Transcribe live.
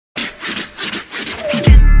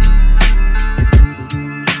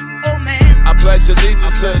pledge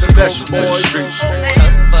allegiance to the special Coke boys. Coke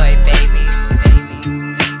boy, baby.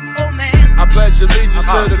 I pledge allegiance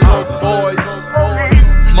to the Coke boys.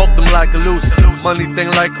 Smoke them like a loose, money thing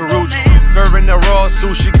like Karuchi. Serving the raw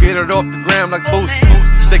sushi, get it off the gram like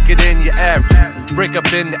Boosie. Sicker than your average, break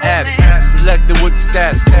up in the attic. Selected with the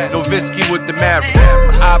static, no Visky with the marriage.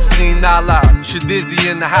 Obscene allies, Shadizzy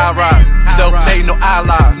in the high rise. Self-made, no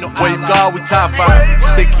allies. Wave guard, we top 5.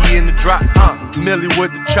 Sticky in the drop, Millie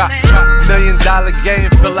with the chop. $1 million game,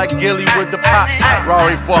 feel like Gilly with the pop.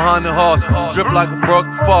 Rari 400 horses, drip like a broke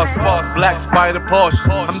faucet. Black Spider Porsche,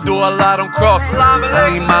 I'm doing a lot on crosses.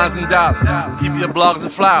 I need mines and dollars, keep your blogs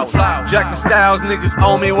and flowers. Jack and Styles, niggas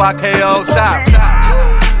owe me YKO South.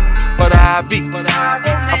 But I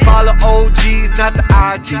follow OGs, not the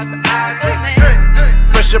IG.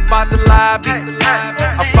 Fresh up out the lobby.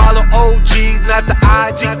 I follow OGs, not the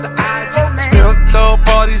IG. Still throw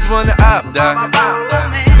parties when the op die.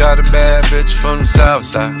 Got a bad bitch from the south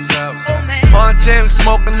side. Montana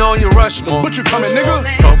smoking on your Rushmore. But you coming, nigga?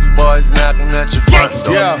 Coke boys knocking at your front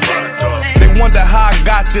door. Yeah. They wonder how I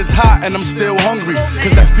got this hot and I'm still hungry.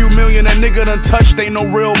 Cause that few million that nigga done touched ain't no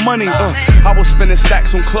real money. I was spending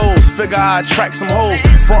stacks on clothes, figure I'd attract some hoes.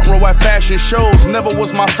 Front row at fashion shows, never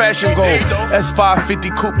was my fashion goal.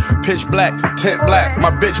 S550 coupe, pitch black, tent black, my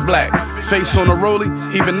bitch black. Face on a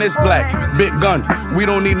rollie, even this black. Big gun, we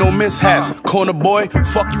don't need no mishaps. Corner boy,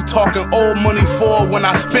 fuck you talking old money for when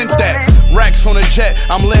I spent that. Racks on a jet,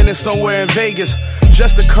 I'm landing somewhere in Vegas.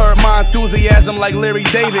 Just to curb my enthusiasm like Larry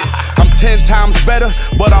David. I'm 10 times better,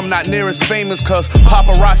 but I'm not near as famous. Cause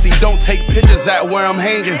paparazzi don't take pictures at where I'm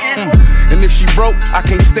hanging. And if she broke, I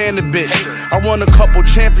can't stand the bitch. I won a couple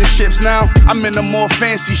championships now, I'm in the more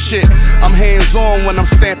fancy shit. I'm hands-on when I'm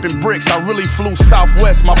stamping bricks. I really flew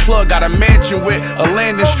southwest, my plug got a mansion with a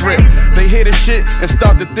landing strip. They hear the shit and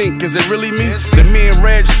start to think, is it really me? That me and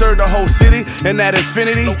Reg serve the whole city in that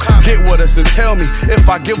infinity? Get with us and tell me if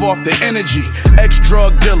I give off the energy.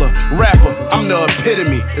 Ex-drug dealer, rapper, I'm the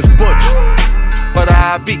epitome, it's Butch. But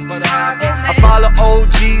I follow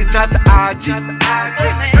OGs, not the IG.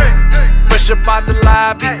 Fresh up out the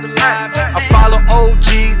lobby. I follow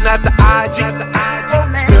OGs, not the IG.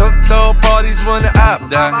 Still throw parties when the op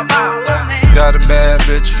die. Got a bad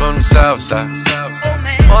bitch from the south side.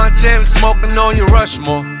 Montana smoking on your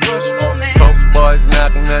Rushmore. Coke boys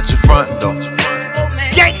knocking at your front door.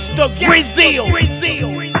 Gangsta RZA.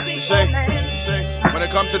 When it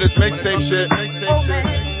comes to this mixtape shit,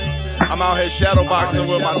 I'm out here shadowboxing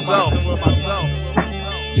with myself.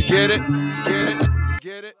 You get it? You get it? You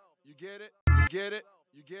get it? You get it? You get it?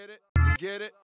 You get it? You get it?